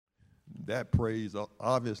that praise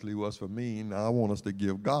obviously was for me. Now I want us to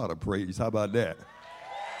give God a praise. How about that?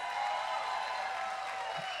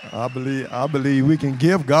 I believe we can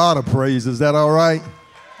give God a praise. Is that all right?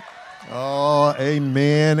 Oh,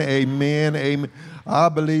 amen, amen, amen. I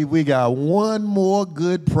believe we got one more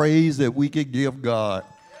good praise that we could give God.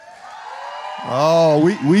 Oh,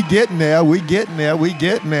 we getting there, we getting there, we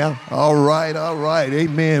getting there. All right,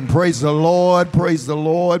 amen. Praise the Lord, praise the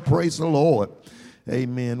Lord, praise the Lord.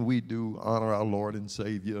 Amen. We do honor our Lord and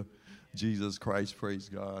Savior, Jesus Christ, praise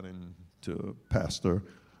God, and to Pastor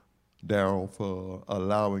Darrell for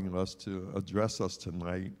allowing us to address us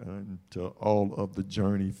tonight, and to all of the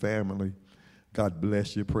Journey family. God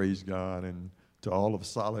bless you, praise God, and to all of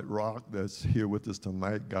Solid Rock that's here with us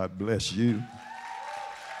tonight, God bless you.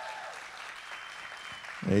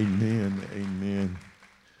 Amen, amen.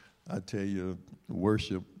 I tell you,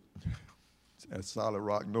 worship at Solid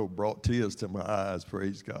Rock brought tears to my eyes,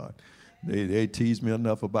 praise God. They teased me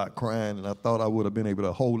enough about crying, and I thought I would have been able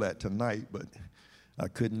to hold that tonight, but I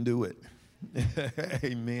couldn't do it.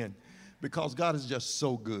 Amen. Because God is just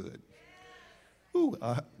so good. Ooh,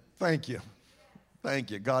 thank you.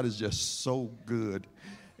 Thank you. God is just so good,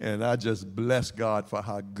 and I just bless God for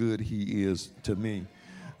how good he is to me.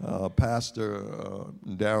 Pastor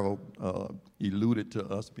Darrell alluded to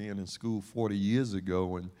us being in school 40 years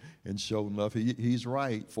ago, and sure enough, he's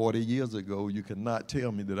right. 40 years ago, you cannot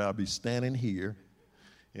tell me that I'll be standing here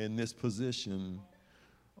in this position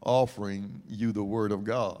offering you the word of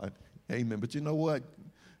God. Amen. But you know what?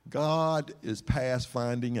 God is past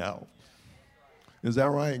finding out. Is that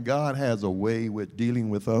right? God has a way with dealing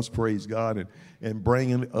with us, praise God, and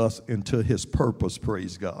bringing us into his purpose,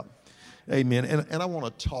 praise God. Amen. And I want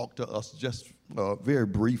to talk to us just very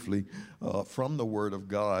briefly from the Word of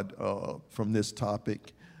God from this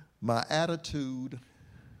topic. My attitude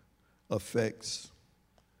affects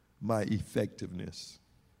my effectiveness.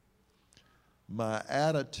 My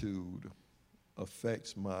attitude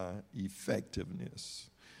affects my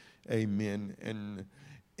effectiveness. Amen. And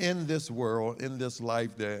in this world, in this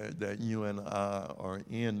life that you and I are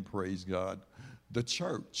in, praise God, the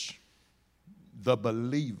church, the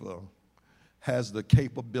believer, has the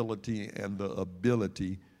capability and the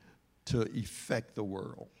ability to affect the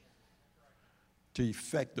world. To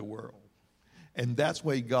affect the world. And that's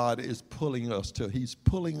where God is pulling us to. He's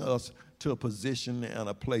pulling us to a position and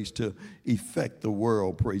a place to affect the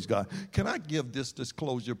world, praise God. Can I give this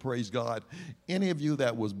disclosure, praise God? Any of you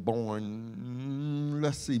that was born,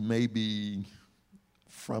 let's see, maybe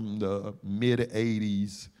from the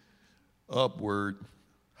mid-'80s upward,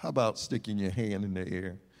 how about sticking your hand in the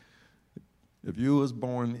air? If you was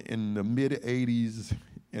born in the mid-'80s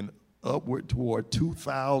and upward toward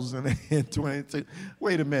 2022,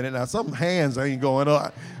 wait a minute now, some hands ain't going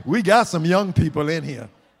up. We got some young people in here.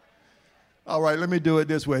 All right, let me do it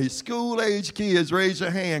this way. School-age kids, raise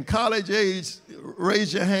your hand. College-age,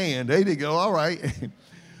 raise your hand. There you go, all right.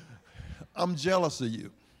 I'm jealous of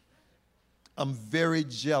you. I'm very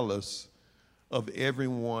jealous of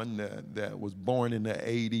everyone that was born in the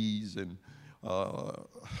 80s and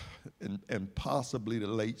possibly the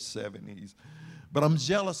late 70s. But I'm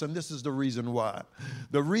jealous, and this is the reason why.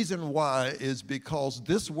 The reason why is because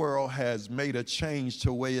this world has made a change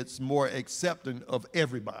to where it's more accepting of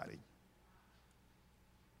everybody.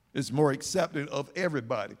 It's more accepting of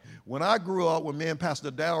everybody. When I grew up, when me and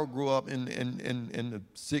Pastor Darrell grew up in the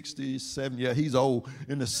 60s, 70s, yeah, he's old,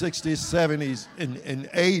 in the 60s, 70s, and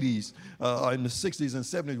 80s, in the 60s and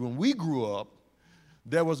 70s, when we grew up,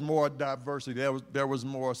 there was more diversity. There was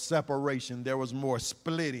more separation. There was more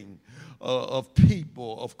splitting of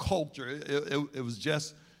people, of culture. It was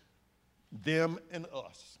just them and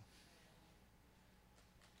us.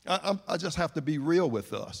 I just have to be real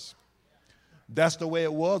with us. That's the way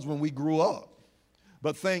it was when we grew up.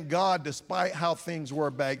 But thank God, despite how things were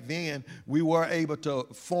back then, we were able to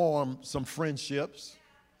form some friendships.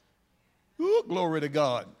 Ooh, glory to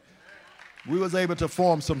God. We was able to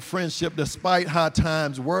form some friendship despite how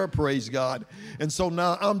times were, praise God. And so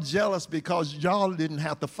now I'm jealous because y'all didn't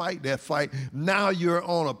have to fight that fight. Now you're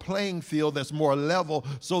on a playing field that's more level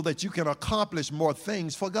so that you can accomplish more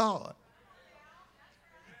things for God.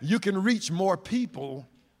 You can reach more people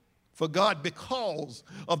for God because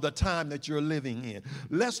of the time that you're living in.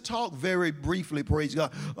 Let's talk very briefly, praise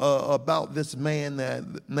God, about this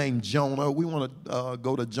man named Jonah. We want to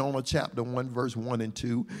go to Jonah chapter 1, verse 1 and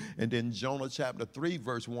 2, and then Jonah chapter 3,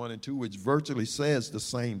 verse 1 and 2, which virtually says the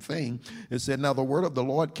same thing. It said, "Now the word of the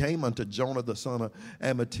Lord came unto Jonah the son of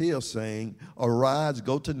Amittai, saying, Arise,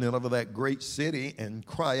 go to Nineveh, that great city, and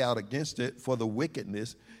cry out against it, for the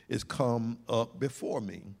wickedness is come up before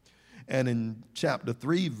me. And in chapter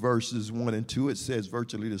 3, verses 1 and 2, it says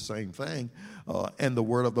virtually the same thing. And the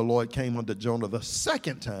word of the Lord came unto Jonah the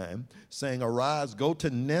second time, saying, Arise, go to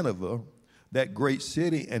Nineveh, that great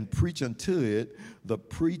city, and preach unto it the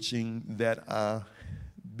preaching that I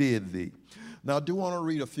bid thee. Now, I do want to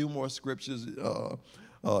read a few more scriptures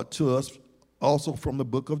to us, also from the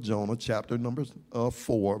book of Jonah, chapter number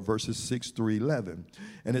 4, verses 6 through 11.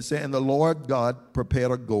 And it said, And the Lord God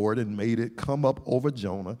prepared a gourd and made it come up over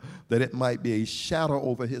Jonah, that it might be a shadow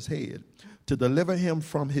over his head, to deliver him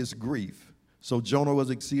from his grief. So Jonah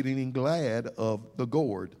was exceedingly glad of the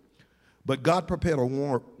gourd. But God prepared a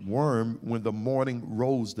worm when the morning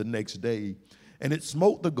rose the next day, and it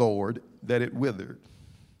smote the gourd that it withered.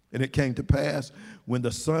 And it came to pass, when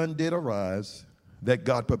the sun did arise, that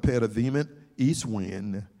God prepared a vehement east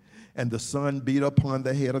wind, and the sun beat upon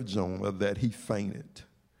the head of Jonah, that he fainted,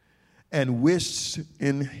 and wished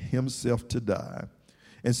in himself to die,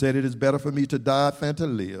 and said, It is better for me to die than to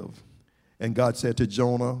live. And God said to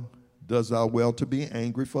Jonah, Dost thou well to be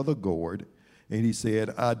angry for the gourd? And he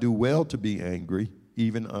said, I do well to be angry,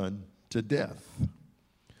 even unto death.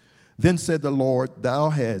 Then said the Lord, Thou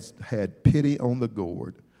hast had pity on the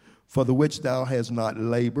gourd, for the which thou hast not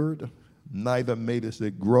labored, neither madest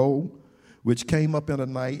it grow, which came up in a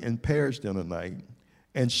night and perished in a night.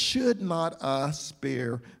 And should not I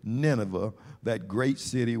spare Nineveh, that great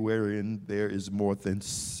city wherein there is more than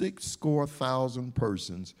 60,000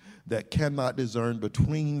 persons that cannot discern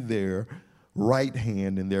between their right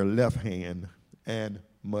hand and their left hand, and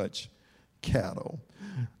much cattle?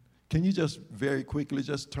 Can you just very quickly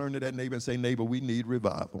just turn to that neighbor and say, Neighbor, we need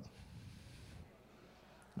revival.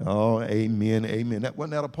 Oh, amen, amen.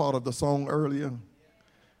 Wasn't that a part of the song earlier?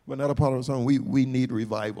 Wasn't that a part of the song? We need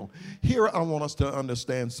revival. Here I want us to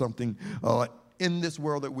understand something in this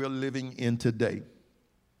world that we're living in today.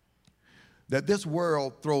 That this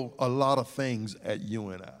world throws a lot of things at you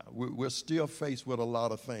and I. We're still faced with a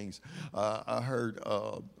lot of things. I heard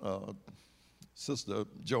Sister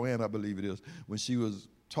Joanne, I believe it is, when she was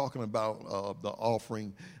talking about the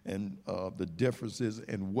offering and the differences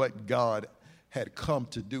and what God had come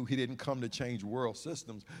to do. He didn't come to change world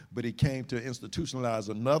systems, but he came to institutionalize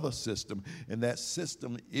another system, and that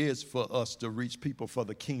system is for us to reach people for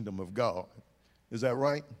the kingdom of God. Is that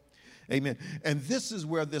right? Amen. And this is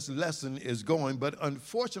where this lesson is going, but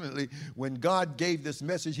unfortunately, when God gave this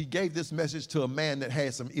message, he gave this message to a man that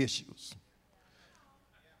had some issues.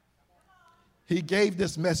 He gave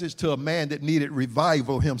this message to a man that needed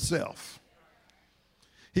revival himself.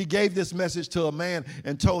 He gave this message to a man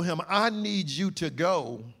and told him, I need you to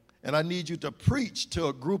go and I need you to preach to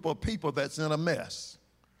a group of people that's in a mess.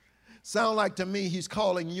 Sound like to me he's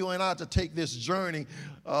calling you and I to take this journey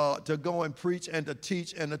to go and preach and to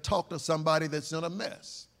teach and to talk to somebody that's in a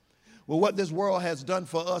mess. Well, what this world has done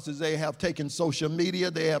for us is they have taken social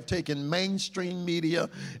media, they have taken mainstream media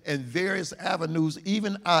and various avenues,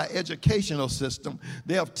 even our educational system.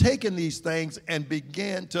 They have taken these things and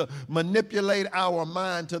began to manipulate our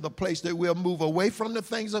mind to the place that we'll move away from the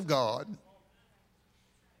things of God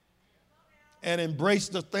and embrace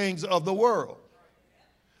the things of the world.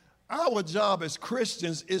 Our job as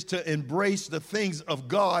Christians is to embrace the things of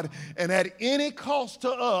God, and at any cost to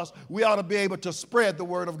us, we ought to be able to spread the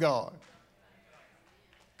word of God.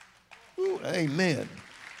 Ooh, amen.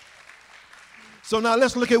 So now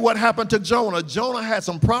let's look at what happened to Jonah. Jonah had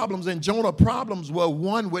some problems, and Jonah's problems were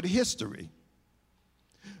one with history.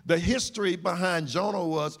 The history behind Jonah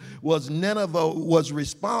was Nineveh was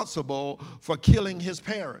responsible for killing his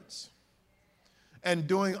parents and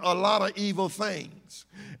doing a lot of evil things.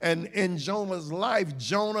 And in Jonah's life,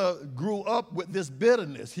 Jonah grew up with this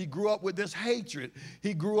bitterness. He grew up with this hatred.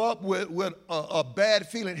 He grew up with a bad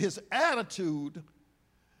feeling. His attitude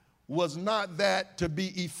was not that to be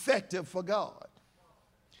effective for God.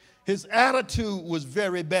 His attitude was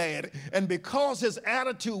very bad. And because his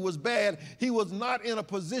attitude was bad, he was not in a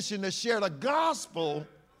position to share the gospel.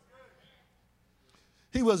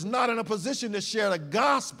 He was not in a position to share the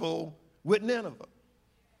gospel with Nineveh.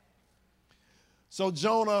 So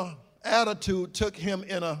Jonah's attitude took him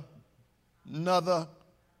in another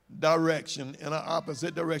direction, in an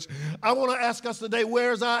opposite direction. I want to ask us today,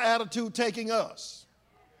 where's our attitude taking us?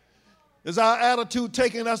 Is our attitude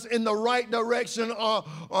taking us in the right direction,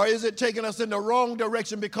 or is it taking us in the wrong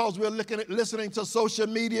direction because we're listening to social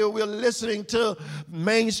media, we're listening to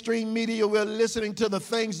mainstream media, we're listening to the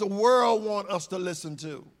things the world wants us to listen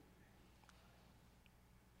to?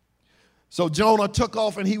 So Jonah took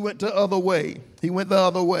off and he went the other way. He went the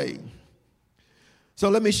other way. So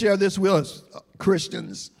let me share this with us,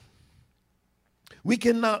 Christians. We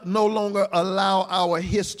cannot no longer allow our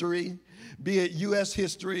history be it U.S.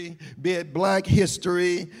 history, be it black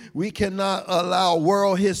history. We cannot allow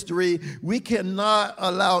world history. We cannot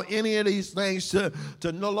allow any of these things to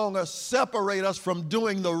no longer separate us from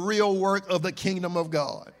doing the real work of the kingdom of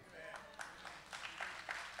God.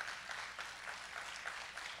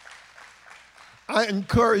 I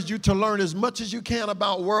encourage you to learn as much as you can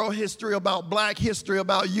about world history, about black history,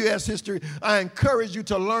 about U.S. history. I encourage you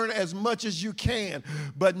to learn as much as you can,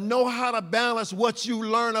 but know how to balance what you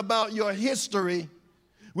learn about your history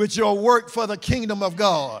with your work for the kingdom of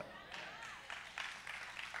God.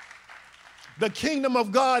 The kingdom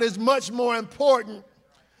of God is much more important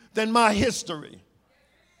than my history.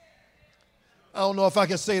 I don't know if I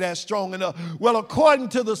can say that strong enough. Well, according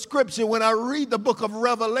to the scripture, when I read the book of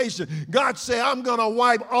Revelation, God said, I'm going to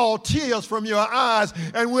wipe all tears from your eyes,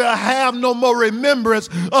 and we'll have no more remembrance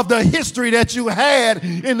of the history that you had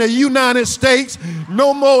in the United States.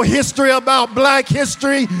 No more history about black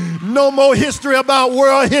history. No more history about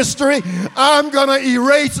world history. I'm going to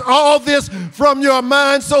erase all this from your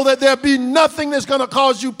mind so that there be nothing that's going to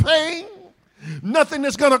cause you pain, nothing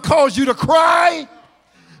that's going to cause you to cry,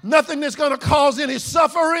 nothing that's going to cause any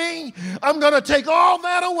suffering. I'm going to take all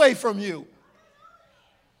that away from you.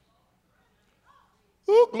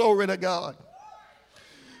 Ooh, glory to God.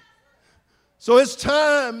 So it's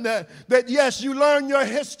time that yes, you learn your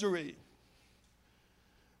history,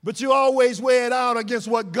 but you always weigh it out against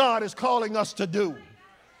what God is calling us to do.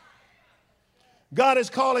 God is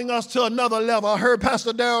calling us to another level. I heard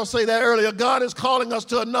Pastor Darrell say that earlier. God is calling us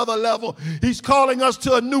to another level. He's calling us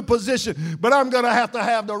to a new position, but I'm going to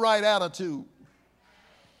have the right attitude.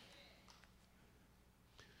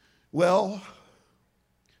 Well,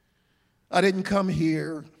 I didn't come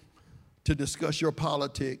here to discuss your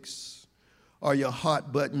politics or your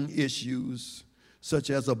hot button issues such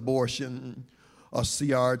as abortion or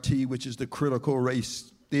CRT, which is the critical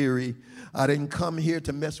race theory. I didn't come here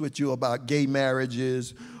to mess with you about gay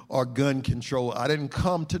marriages or gun control. I didn't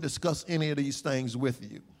come to discuss any of these things with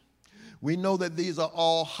you. We know that these are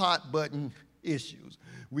all hot button issues.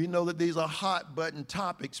 We know that these are hot button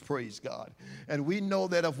topics, praise God. And we know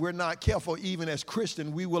that if we're not careful, even as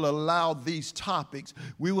Christians, we will allow these topics,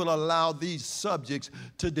 we will allow these subjects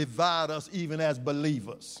to divide us even as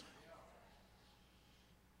believers.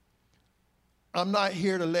 I'm not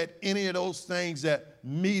here to let any of those things that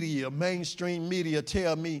media, mainstream media,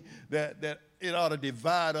 tell me that it ought to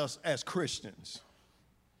divide us as Christians.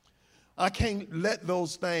 I can't let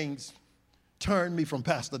those things turn me from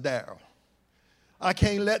Pastor Darrell. I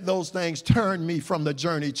can't let those things turn me from the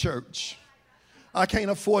Journey Church. I can't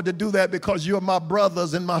afford to do that because you're my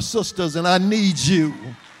brothers and my sisters, and I need you.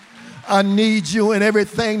 I need you in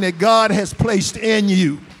everything that God has placed in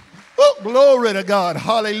you. Oh, glory to God.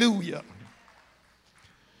 Hallelujah.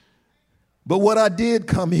 But what I did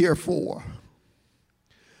come here for,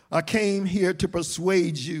 I came here to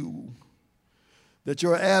persuade you that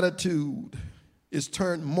your attitude is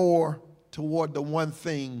turned more toward the one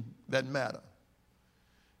thing that matters.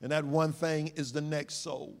 And that one thing is the next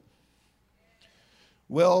soul.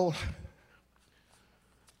 Well,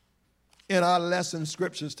 in our lesson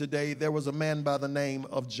scriptures today, there was a man by the name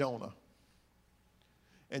of Jonah.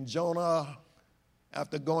 And Jonah,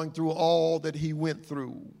 after going through all that he went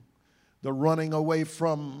through, the running away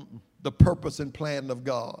from the purpose and plan of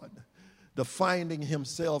God, the finding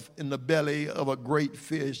himself in the belly of a great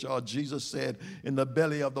fish, or Jesus said, in the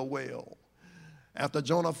belly of the whale. After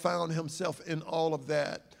Jonah found himself in all of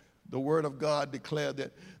that, the word of God declared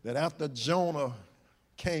that after Jonah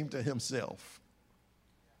came to himself,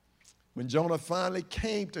 when Jonah finally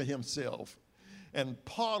came to himself and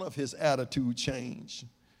part of his attitude changed,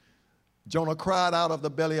 Jonah cried out of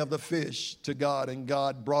the belly of the fish to God, and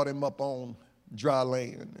God brought him up on dry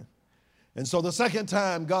land. And so the second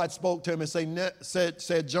time God spoke to him and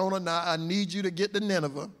said, Jonah, now I need you to get to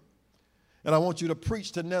Nineveh, and I want you to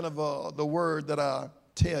preach to Nineveh the word that I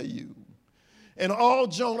tell you. And all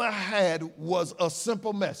Jonah had was a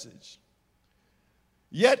simple message.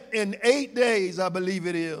 Yet in 8 days, I believe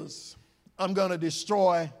it is, I'm going to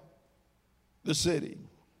destroy the city.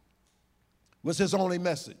 Was his only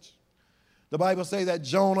message. The Bible says that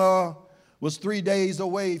Jonah was 3 days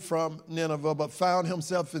away from Nineveh, but found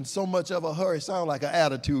himself in so much of a hurry. Sound like an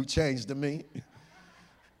attitude change to me.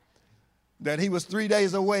 That he was 3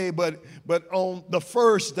 days away, but on the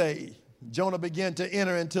first day, Jonah began to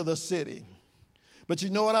enter into the city. But you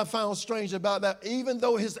know what I found strange about that? Even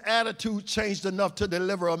though his attitude changed enough to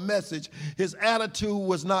deliver a message, his attitude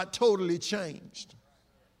was not totally changed.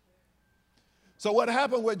 So what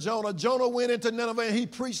happened with Jonah? Jonah went into Nineveh and he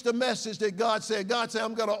preached the message that God said. God said,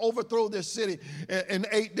 I'm going to overthrow this city in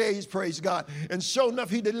 8 days, praise God. And sure enough,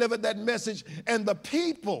 he delivered that message. And the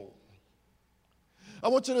people, I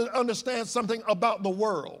want you to understand something about the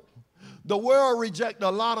world. The world rejects a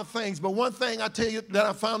lot of things, but one thing I tell you that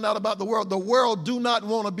I found out about the world do not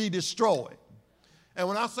want to be destroyed. And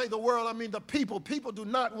when I say the world, I mean the people. People do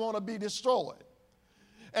not want to be destroyed.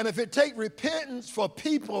 And if it takes repentance for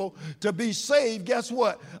people to be saved, guess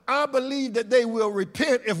what? I believe that they will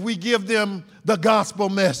repent if we give them the gospel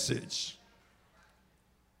message.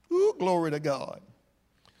 Ooh, glory to God.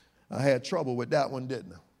 I had trouble with that one,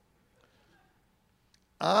 didn't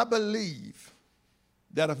I? I believe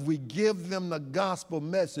that if we give them the gospel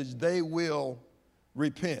message, they will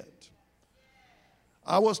repent.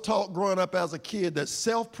 I was taught growing up as a kid that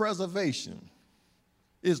self-preservation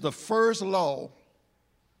is the first law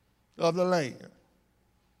of the land.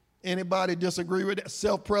 Anybody disagree with that?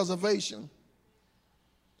 Self-preservation.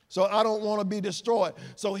 So I don't want to be destroyed.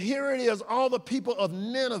 So here it is, all the people of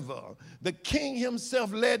Nineveh, the king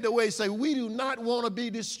himself led the way, say, we do not want to be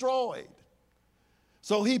destroyed.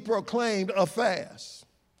 So he proclaimed a fast.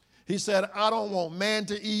 He said, I don't want man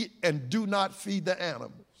to eat and do not feed the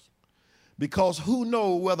animals. Because who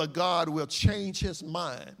knows whether God will change his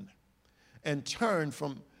mind and turn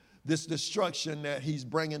from this destruction that he's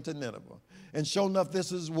bringing to Nineveh. And sure enough,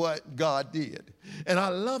 this is what God did. And I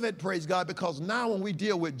love it, praise God, because now when we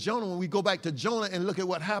deal with Jonah, when we go back to Jonah and look at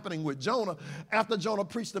what's happening with Jonah, after Jonah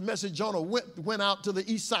preached the message, Jonah went out to the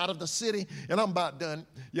east side of the city, and I'm about done.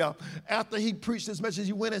 Yeah. After he preached this message,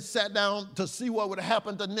 he went and sat down to see what would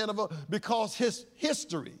happen to Nineveh, because his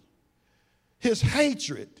history, his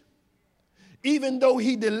hatred, even though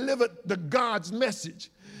he delivered the God's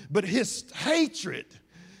message, but his hatred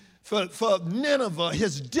for Nineveh,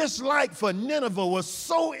 his dislike for Nineveh was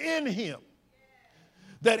so in him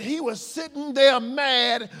that he was sitting there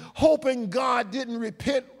mad, hoping God didn't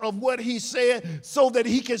repent of what he said so that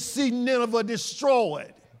he could see Nineveh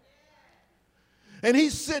destroyed. And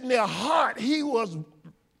he's sitting there he was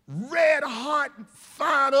red hot,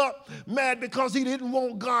 fired up, mad because he didn't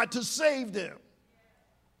want God to save them.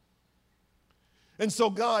 And so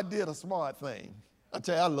God did a smart thing. I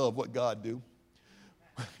tell you, I love what God do.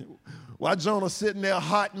 While Jonah's sitting there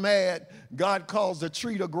hot and mad, God caused a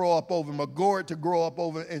tree to grow up over him, a gourd to grow up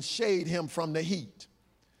over him, and shade him from the heat.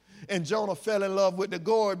 And Jonah fell in love with the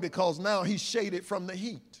gourd because now he's shaded from the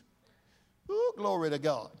heat. Ooh, glory to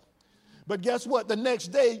God. But guess what? The next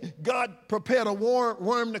day, God prepared a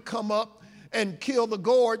worm to come up and kill the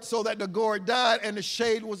gourd so that the gourd died and the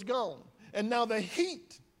shade was gone. And now the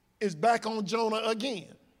heat is back on Jonah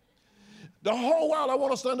again. The whole while I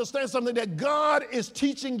want us to understand something, that God is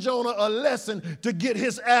teaching Jonah a lesson to get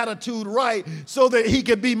his attitude right so that he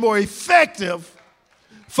can be more effective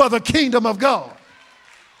for the kingdom of God.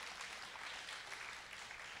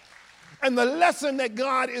 And the lesson that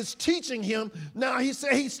God is teaching him, now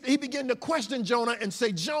he began to question Jonah and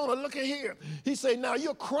say, Jonah, look at here. He said, now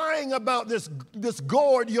you're crying about this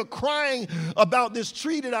gourd. You're crying about this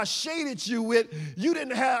tree that I shaded you with. You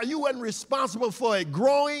wasn't responsible for it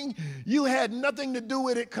growing. You had nothing to do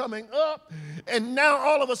with it coming up. And now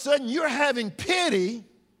all of a sudden you're having pity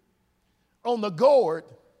on the gourd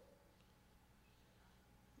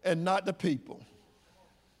and not the people.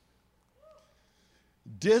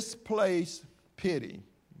 Displace pity,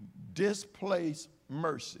 displace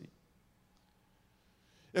mercy.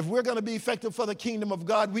 If we're going to be effective for the kingdom of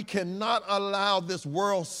God, we cannot allow this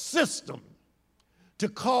world system to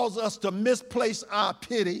cause us to misplace our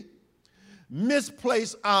pity,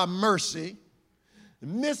 misplace our mercy,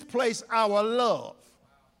 misplace our love.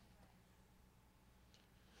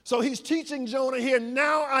 So he's teaching Jonah here,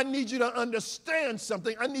 now I need you to understand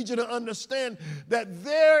something. I need you to understand that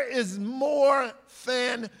there is more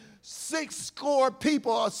than 60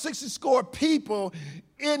 people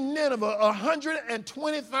in Nineveh,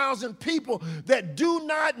 120,000 people that do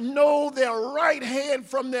not know their right hand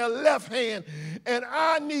from their left hand. And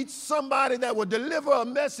I need somebody that will deliver a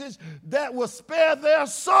message that will spare their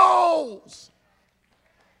souls.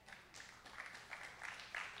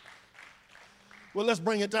 Well, let's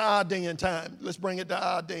bring it to our day and time. Let's bring it to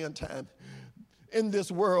our day and time. In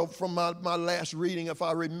this world, from my last reading, if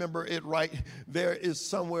I remember it right, there is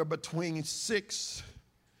somewhere between 6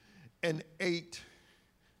 and 8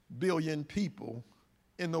 billion people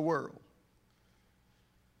in the world.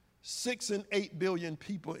 6 and 8 billion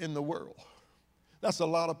people in the world. That's a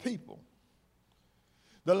lot of people.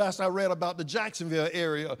 The last I read about the Jacksonville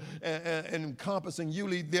area and encompassing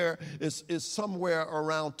Yulee, there is somewhere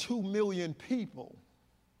around 2 million people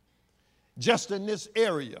just in this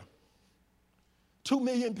area. 2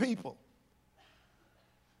 million people.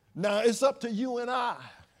 Now, it's up to you and I.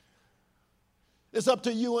 It's up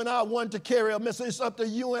to you and I, one, to carry a message. It's up to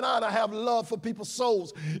you and I to have love for people's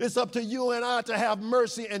souls. It's up to you and I to have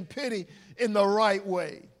mercy and pity in the right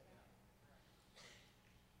way,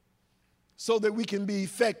 so that we can be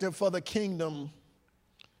effective for the kingdom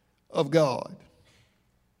of God.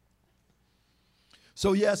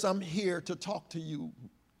 So yes, I'm here to talk to you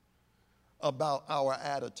about our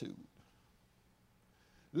attitude.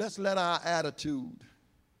 Let's let our attitude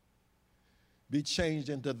be changed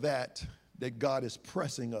into that God is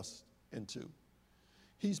pressing us into.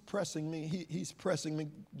 He's pressing me. He's pressing me.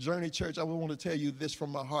 Journey Church, I want to tell you this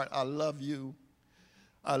from my heart. I love you.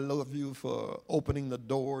 I love you for opening the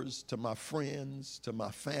doors to my friends, to my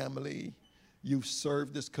family. You've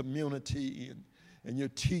served this community, and you're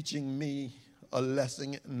teaching me a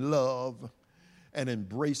lesson in love and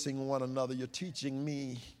embracing one another. You're teaching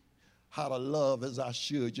me how to love as I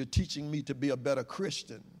should. You're teaching me to be a better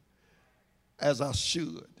Christian as I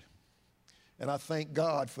should. And I thank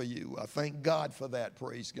God for you. I thank God for that,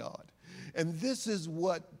 praise God. And this is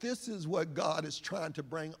what God is trying to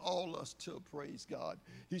bring all us to, praise God.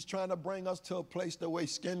 He's trying to bring us to a place the way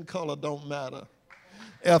skin color don't matter.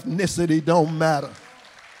 Ethnicity don't matter.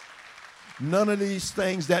 None of these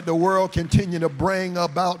things that the world continue to bring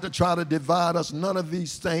about to try to divide us, none of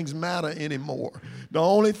these things matter anymore. The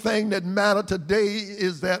only thing that matters today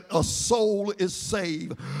is that a soul is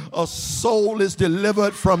saved. A soul is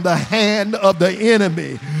delivered from the hand of the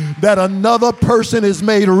enemy. That another person is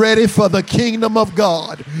made ready for the kingdom of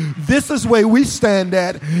God. This is where we stand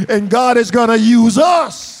at, and God is going to use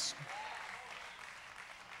us.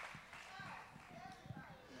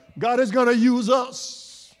 God is going to use us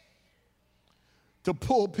to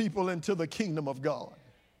pull people into the kingdom of God.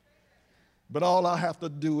 But all I have to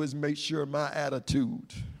do is make sure my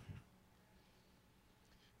attitude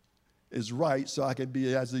is right so I can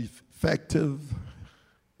be as effective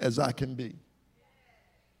as I can be.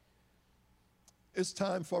 It's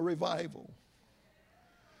time for revival.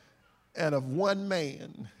 And if one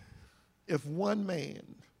man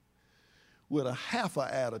with a half an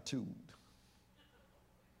attitude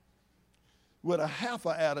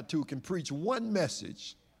can preach one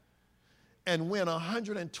message and win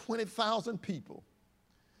 120,000 people,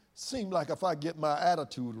 seem like if I get my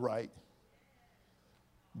attitude right,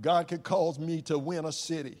 God could cause me to win a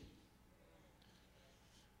city.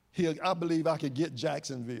 I believe I could get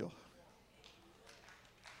Jacksonville.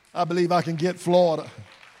 I believe I can get Florida.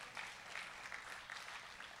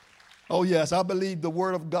 Oh yes, I believe the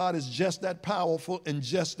word of God is just that powerful and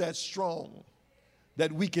just that strong,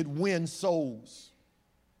 that we could win souls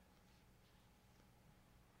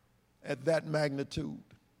at that magnitude,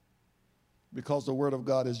 because the word of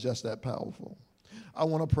God is just that powerful. I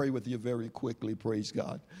want to pray with you very quickly, praise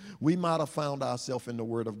God. We might have found ourselves in the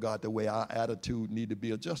word of God the way our attitude need to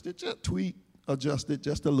be adjusted, just tweak, adjusted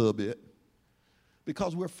just a little bit,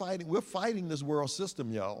 because we're fighting this world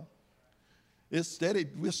system, y'all. We're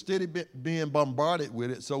steady being bombarded with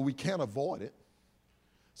it, so we can't avoid it.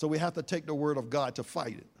 So we have to take the word of God to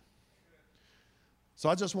fight it. So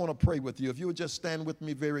I just want to pray with you. If you would just stand with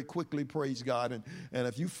me very quickly, praise God. And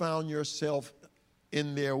if you found yourself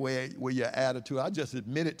in there where your attitude, I just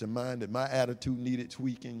admitted to mine that my attitude needed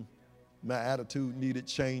tweaking. My attitude needed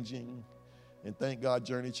changing. And thank God,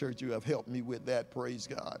 Journey Church, you have helped me with that, praise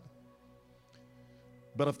God.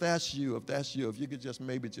 But if that's you, if you could just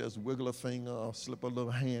maybe just wiggle a finger or slip a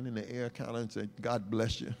little hand in the air kind of and say, God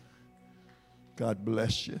bless you. God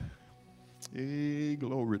bless you. Hey,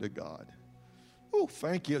 glory to God. Oh,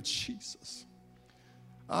 thank you, Jesus.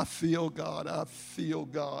 I feel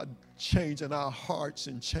God changing our hearts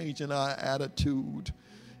and changing our attitude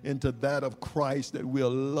into that of Christ, that we'll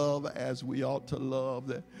love as we ought to love,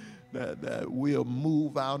 that we'll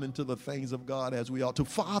move out into the things of God as we ought to.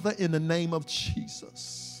 Father, in the name of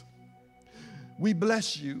Jesus, we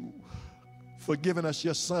bless you for giving us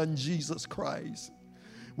your son, Jesus Christ.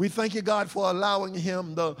 We thank you, God, for allowing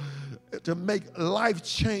him to make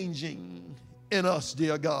life-changing in us,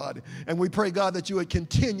 dear God. And we pray, God, that you would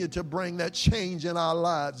continue to bring that change in our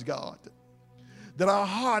lives, God. That our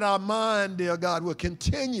heart, our mind, dear God, will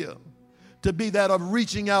continue to be that of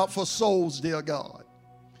reaching out for souls, dear God.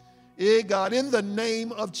 God, in the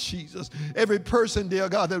name of Jesus, every person, dear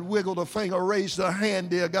God, that wiggled a finger, raised a hand,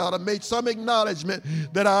 dear God, or made some acknowledgement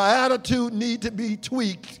that our attitude need to be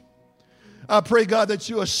tweaked, I pray, God, that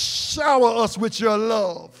you will shower us with your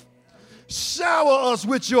love. Shower us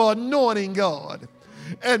with your anointing, God,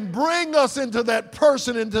 and bring us into that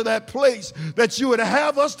person, into that place that you would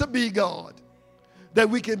have us to be, God, that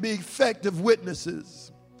we can be effective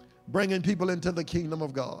witnesses bringing people into the kingdom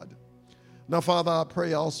of God. Now, Father, I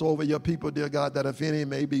pray also over your people, dear God, that if any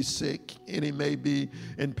may be sick, any may be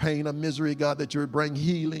in pain or misery, God, that you would bring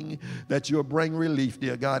healing, that you'll bring relief,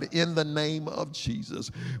 dear God, in the name of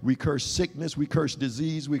Jesus. We curse sickness, we curse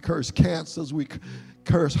disease, we curse cancers, we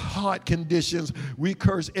curse heart conditions, we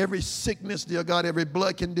curse every sickness, dear God, every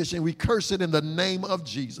blood condition. We curse it in the name of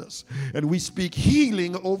Jesus. And we speak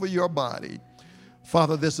healing over your body.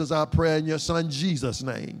 Father, this is our prayer in your Son Jesus'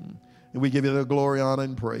 name. And we give you the glory, honor,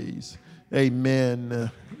 and praise. Amen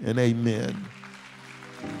and amen.